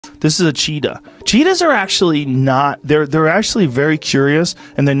This is a cheetah. Cheetahs are actually not. They're actually very curious,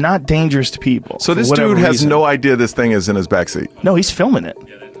 and they're not dangerous to people. So this dude has no idea this thing is in his backseat. No, he's filming it.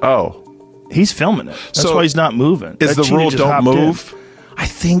 Oh, he's filming it. That's so why he's not moving. Is the rule don't move? I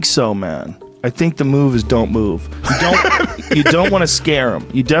think so, man. I think the move is don't move. You don't want to scare him.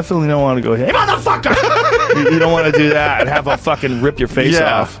 You definitely don't want to go, hey, motherfucker! You don't want to do that and have a fucking rip your face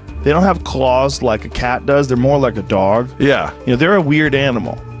off. They don't have claws like a cat does. They're more like a dog. Yeah. You know, they're a weird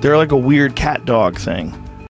animal. They're like a weird cat dog thing.